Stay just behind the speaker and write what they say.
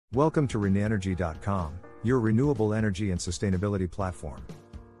Welcome to RenEnergy.com, your renewable energy and sustainability platform.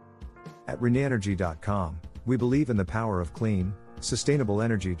 At RenEnergy.com, we believe in the power of clean, sustainable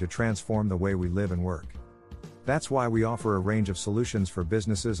energy to transform the way we live and work. That's why we offer a range of solutions for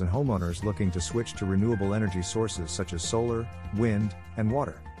businesses and homeowners looking to switch to renewable energy sources such as solar, wind, and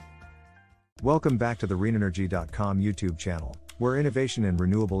water. Welcome back to the RenEnergy.com YouTube channel, where innovation in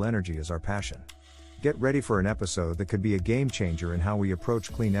renewable energy is our passion. Get ready for an episode that could be a game changer in how we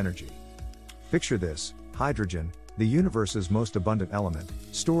approach clean energy. Picture this: hydrogen, the universe's most abundant element,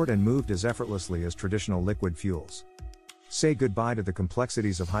 stored and moved as effortlessly as traditional liquid fuels. Say goodbye to the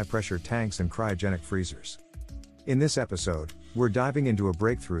complexities of high-pressure tanks and cryogenic freezers. In this episode, we're diving into a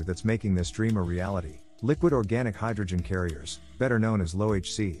breakthrough that's making this dream a reality: liquid organic hydrogen carriers, better known as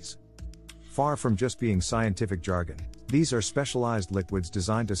LOHCs. Far from just being scientific jargon, these are specialized liquids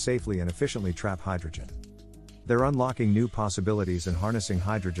designed to safely and efficiently trap hydrogen. They're unlocking new possibilities and harnessing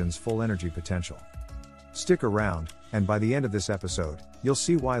hydrogen's full energy potential. Stick around, and by the end of this episode, you'll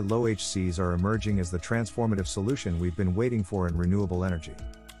see why LOHCs are emerging as the transformative solution we've been waiting for in renewable energy.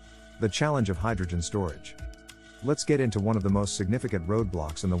 The challenge of hydrogen storage. Let's get into one of the most significant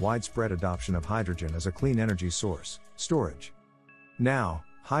roadblocks in the widespread adoption of hydrogen as a clean energy source: storage. Now,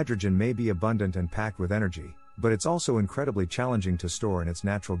 hydrogen may be abundant and packed with energy, but it's also incredibly challenging to store in its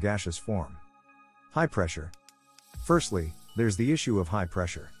natural gaseous form. High pressure. Firstly, there's the issue of high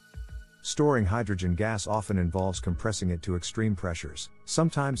pressure. Storing hydrogen gas often involves compressing it to extreme pressures,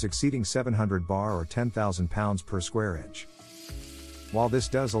 sometimes exceeding 700 bar or 10,000 pounds per square inch. While this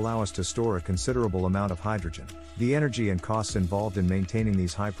does allow us to store a considerable amount of hydrogen, the energy and costs involved in maintaining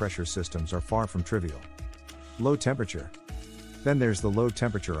these high-pressure systems are far from trivial. Low temperature. Then there's the low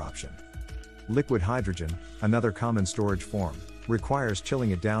temperature option. Liquid hydrogen, another common storage form, requires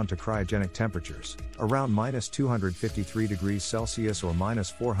chilling it down to cryogenic temperatures, around -253 degrees Celsius or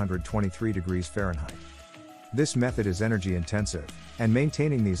 -423 degrees Fahrenheit. This method is energy intensive, and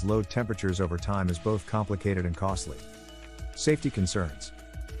maintaining these low temperatures over time is both complicated and costly. Safety concerns.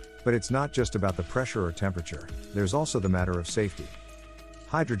 But it's not just about the pressure or temperature, there's also the matter of safety.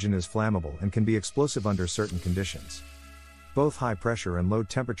 Hydrogen is flammable and can be explosive under certain conditions. Both high-pressure and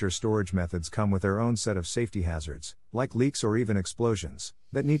low-temperature storage methods come with their own set of safety hazards, like leaks or even explosions,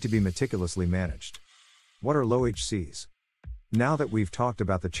 that need to be meticulously managed. What are LOHCs? Now that we've talked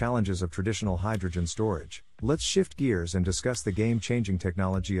about the challenges of traditional hydrogen storage, let's shift gears and discuss the game-changing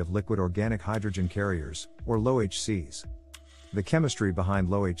technology of liquid organic hydrogen carriers, or LOHCs. The chemistry behind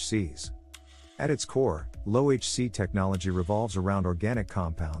LOHCs. At its core, LOHC technology revolves around organic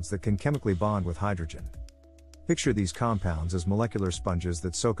compounds that can chemically bond with hydrogen. Picture these compounds as molecular sponges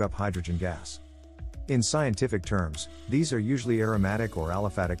that soak up hydrogen gas. In scientific terms, these are usually aromatic or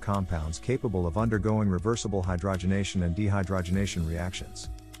aliphatic compounds capable of undergoing reversible hydrogenation and dehydrogenation reactions.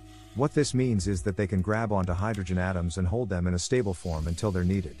 What this means is that they can grab onto hydrogen atoms and hold them in a stable form until they're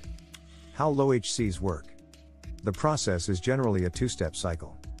needed. How LOHCs work. The process is generally a two-step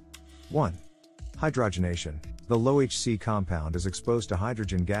cycle. 1. Hydrogenation. The LOHC compound is exposed to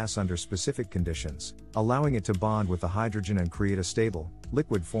hydrogen gas under specific conditions, allowing it to bond with the hydrogen and create a stable,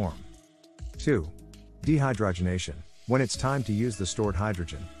 liquid form. 2. Dehydrogenation. When it's time to use the stored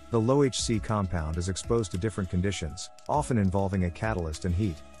hydrogen, the LOHC compound is exposed to different conditions, often involving a catalyst and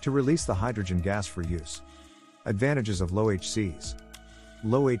heat, to release the hydrogen gas for use. Advantages of LOHCs.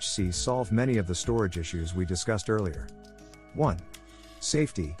 LOHCs solve many of the storage issues we discussed earlier. 1.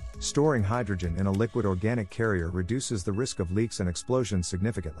 Safety. Storing hydrogen in a liquid organic carrier reduces the risk of leaks and explosions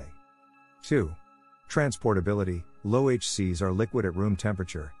significantly. 2. Transportability. LOHCs are liquid at room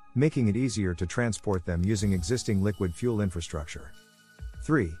temperature, making it easier to transport them using existing liquid fuel infrastructure.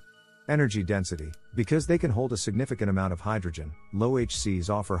 3. Energy density. Because they can hold a significant amount of hydrogen,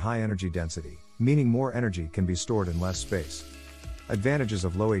 LOHCs offer high energy density, meaning more energy can be stored in less space. Advantages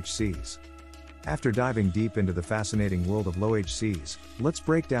of LOHCs. After diving deep into the fascinating world of LOHCs, let's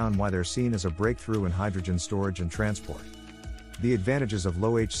break down why they're seen as a breakthrough in hydrogen storage and transport. The advantages of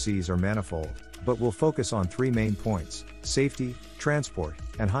LOHCs are manifold, but we'll focus on three main points: safety, transport,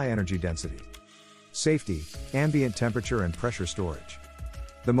 and high energy density. Safety, ambient temperature and pressure storage.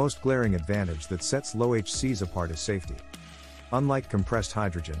 The most glaring advantage that sets LOHCs apart is safety. Unlike compressed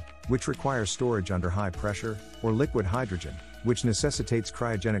hydrogen, which requires storage under high pressure, or liquid hydrogen, which necessitates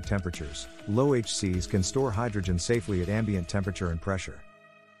cryogenic temperatures, LOHCs can store hydrogen safely at ambient temperature and pressure.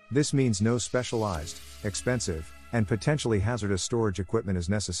 This means no specialized, expensive, and potentially hazardous storage equipment is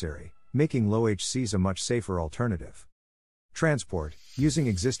necessary, making LOHCs a much safer alternative. Transport, using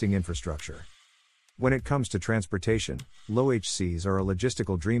existing infrastructure. When it comes to transportation, LOHCs are a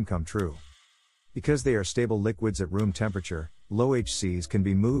logistical dream come true. Because they are stable liquids at room temperature, LOHCs can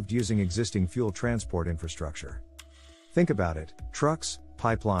be moved using existing fuel transport infrastructure. Think about it: trucks,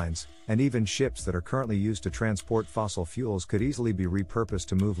 pipelines, and even ships that are currently used to transport fossil fuels could easily be repurposed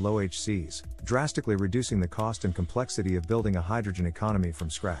to move LOHCs, drastically reducing the cost and complexity of building a hydrogen economy from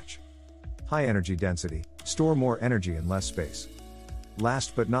scratch. High energy density: store more energy in less space.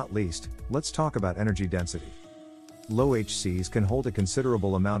 Last but not least, let's talk about energy density. LOHCs can hold a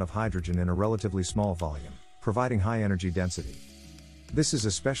considerable amount of hydrogen in a relatively small volume, providing high energy density. This is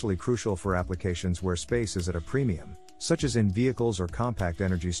especially crucial for applications where space is at a premium, such as in vehicles or compact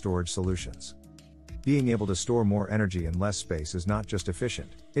energy storage solutions. Being able to store more energy in less space is not just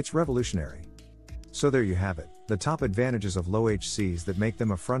efficient, it's revolutionary. So there you have it, the top advantages of LOHCs that make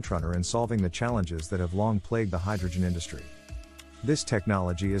them a frontrunner in solving the challenges that have long plagued the hydrogen industry. This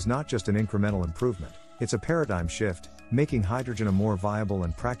technology is not just an incremental improvement, it's a paradigm shift, making hydrogen a more viable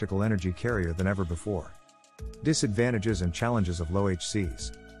and practical energy carrier than ever before. Disadvantages and challenges of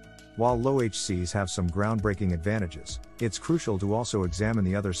LOHCs. While LOHCs have some groundbreaking advantages, it's crucial to also examine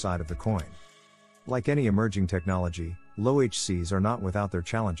the other side of the coin. Like any emerging technology, LOHCs are not without their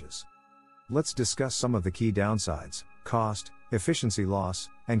challenges. Let's discuss some of the key downsides: cost, efficiency loss,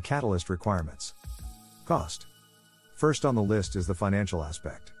 and catalyst requirements. Cost. First on the list is the financial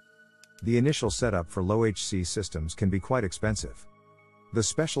aspect. The initial setup for LOHC systems can be quite expensive. The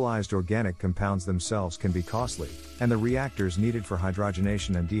specialized organic compounds themselves can be costly, and the reactors needed for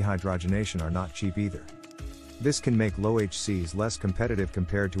hydrogenation and dehydrogenation are not cheap either. This can make LOHCs less competitive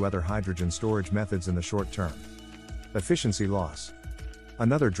compared to other hydrogen storage methods in the short term. Efficiency loss.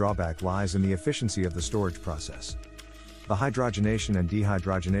 Another drawback lies in the efficiency of the storage process. The hydrogenation and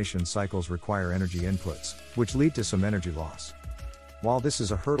dehydrogenation cycles require energy inputs, which lead to some energy loss. While this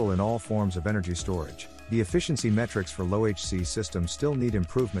is a hurdle in all forms of energy storage, the efficiency metrics for LOHC systems still need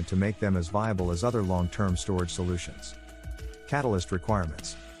improvement to make them as viable as other long-term storage solutions. Catalyst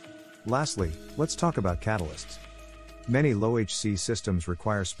requirements. Lastly, let's talk about catalysts. Many LOHC systems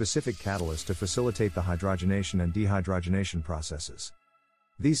require specific catalysts to facilitate the hydrogenation and dehydrogenation processes.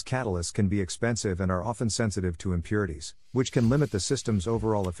 These catalysts can be expensive and are often sensitive to impurities, which can limit the system's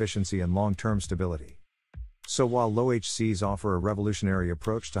overall efficiency and long-term stability. So while LOHCs offer a revolutionary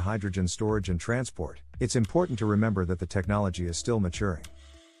approach to hydrogen storage and transport, it's important to remember that the technology is still maturing.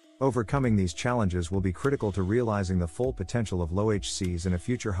 Overcoming these challenges will be critical to realizing the full potential of LOHCs in a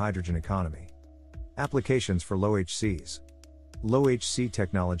future hydrogen economy. Applications for LOHCs. LOHC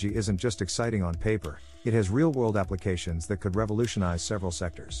technology isn't just exciting on paper, it has real-world applications that could revolutionize several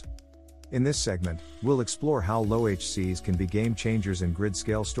sectors. In this segment, we'll explore how LOHCs can be game-changers in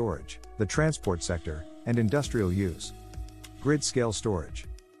grid-scale storage, the transport sector, and industrial use. Grid-scale storage.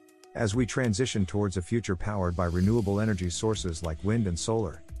 As we transition towards a future powered by renewable energy sources like wind and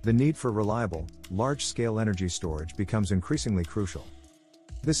solar, the need for reliable, large-scale energy storage becomes increasingly crucial.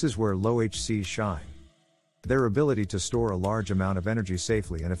 This is where LOHCs shine. Their ability to store a large amount of energy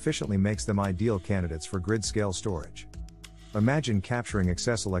safely and efficiently makes them ideal candidates for grid-scale storage. Imagine capturing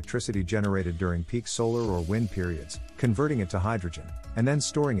excess electricity generated during peak solar or wind periods, converting it to hydrogen, and then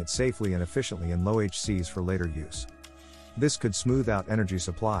storing it safely and efficiently in LOHCs for later use. This could smooth out energy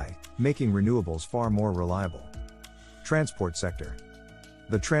supply, making renewables far more reliable. Transport sector.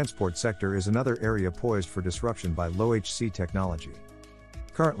 The transport sector is another area poised for disruption by LOHC technology.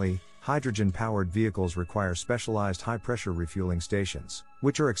 Currently, hydrogen-powered vehicles require specialized high-pressure refueling stations,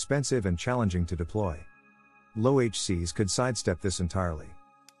 which are expensive and challenging to deploy. LOHCs could sidestep this entirely.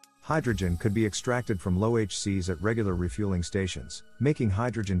 Hydrogen could be extracted from LOHCs at regular refueling stations, making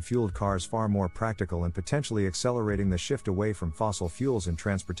hydrogen-fueled cars far more practical and potentially accelerating the shift away from fossil fuels in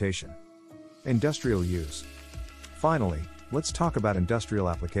transportation. Industrial use. Finally, let's talk about industrial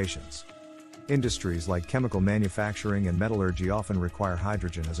applications. Industries like chemical manufacturing and metallurgy often require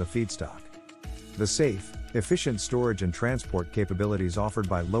hydrogen as a feedstock. The safe, efficient storage and transport capabilities offered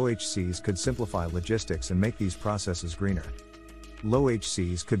by LOHCs could simplify logistics and make these processes greener.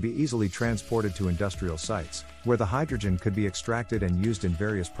 LOHCs could be easily transported to industrial sites, where the hydrogen could be extracted and used in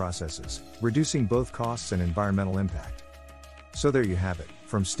various processes, reducing both costs and environmental impact. So there you have it,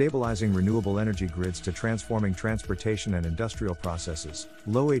 from stabilizing renewable energy grids to transforming transportation and industrial processes,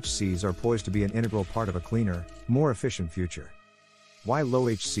 LOHCs are poised to be an integral part of a cleaner, more efficient future. Why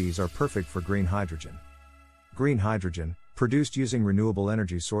LOHCs are perfect for green hydrogen. Green hydrogen, produced using renewable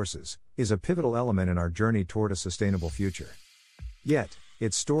energy sources, is a pivotal element in our journey toward a sustainable future. Yet,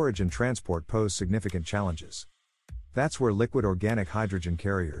 its storage and transport pose significant challenges. That's where liquid organic hydrogen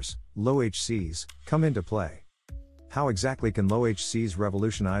carriers, LOHCs, come into play. How exactly can LOHCs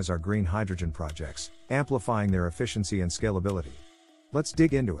revolutionize our green hydrogen projects, amplifying their efficiency and scalability? Let's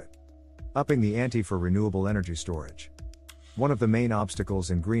dig into it. Upping the ante for renewable energy storage. One of the main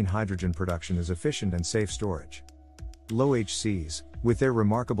obstacles in green hydrogen production is efficient and safe storage. LOHCs, with their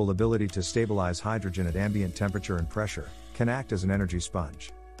remarkable ability to stabilize hydrogen at ambient temperature and pressure, can act as an energy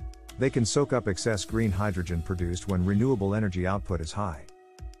sponge. They can soak up excess green hydrogen produced when renewable energy output is high.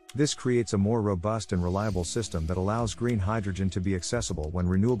 This creates a more robust and reliable system that allows green hydrogen to be accessible when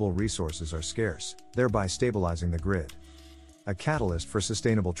renewable resources are scarce, thereby stabilizing the grid. A catalyst for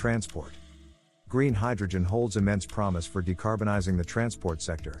sustainable transport. Green hydrogen holds immense promise for decarbonizing the transport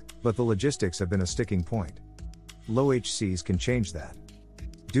sector, but the logistics have been a sticking point. LOHCs can change that.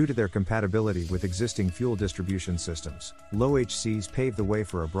 Due to their compatibility with existing fuel distribution systems, LOHCs pave the way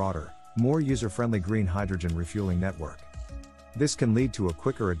for a broader, more user-friendly green hydrogen refueling network. This can lead to a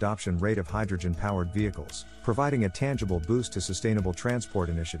quicker adoption rate of hydrogen-powered vehicles, providing a tangible boost to sustainable transport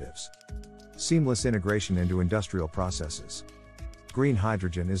initiatives. Seamless integration into industrial processes. Green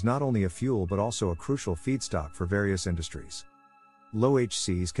hydrogen is not only a fuel but also a crucial feedstock for various industries.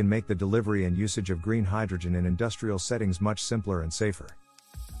 LOHCs can make the delivery and usage of green hydrogen in industrial settings much simpler and safer.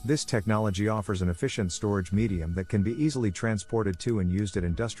 This technology offers an efficient storage medium that can be easily transported to and used at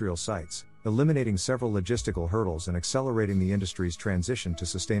industrial sites, eliminating several logistical hurdles and accelerating the industry's transition to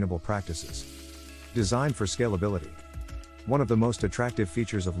sustainable practices. Designed for scalability. One of the most attractive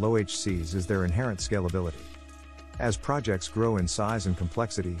features of LOHCs is their inherent scalability. As projects grow in size and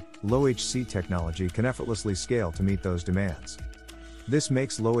complexity, LOHC technology can effortlessly scale to meet those demands. This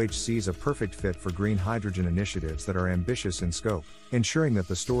makes LOHCs a perfect fit for green hydrogen initiatives that are ambitious in scope, ensuring that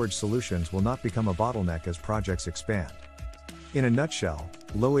the storage solutions will not become a bottleneck as projects expand. In a nutshell,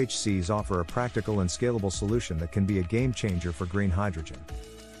 LOHCs offer a practical and scalable solution that can be a game changer for green hydrogen.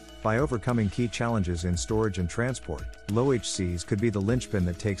 By overcoming key challenges in storage and transport, LOHCs could be the linchpin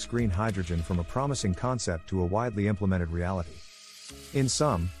that takes green hydrogen from a promising concept to a widely implemented reality. In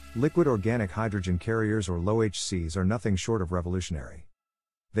sum, liquid organic hydrogen carriers or LOHCs are nothing short of revolutionary.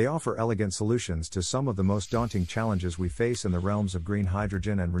 They offer elegant solutions to some of the most daunting challenges we face in the realms of green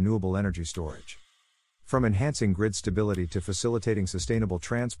hydrogen and renewable energy storage. From enhancing grid stability to facilitating sustainable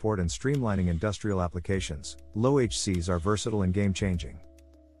transport and streamlining industrial applications, LOHCs are versatile and game-changing.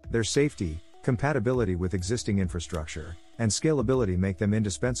 Their safety, compatibility with existing infrastructure, and scalability make them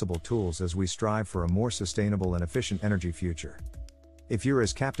indispensable tools as we strive for a more sustainable and efficient energy future. If you're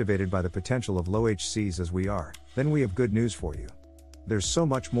as captivated by the potential of LOHCs as we are, then we have good news for you. There's so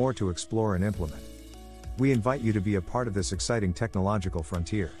much more to explore and implement. We invite you to be a part of this exciting technological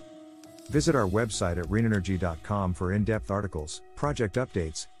frontier. Visit our website at renenergy.com for in-depth articles, project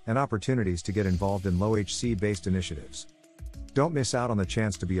updates, and opportunities to get involved in LOHC-based initiatives. Don't miss out on the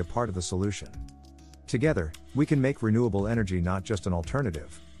chance to be a part of the solution. Together, we can make renewable energy not just an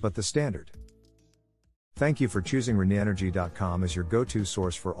alternative, but the standard. Thank you for choosing renenergy.com as your go-to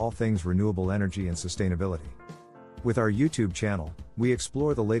source for all things renewable energy and sustainability. With our YouTube channel, we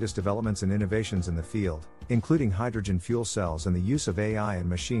explore the latest developments and innovations in the field, including hydrogen fuel cells and the use of AI and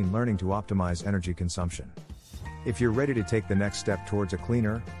machine learning to optimize energy consumption. If you're ready to take the next step towards a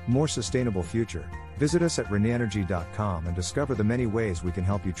cleaner, more sustainable future, visit us at renenergy.com and discover the many ways we can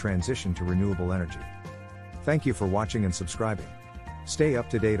help you transition to renewable energy. Thank you for watching and subscribing. Stay up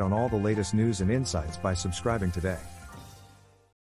to date on all the latest news and insights by subscribing today.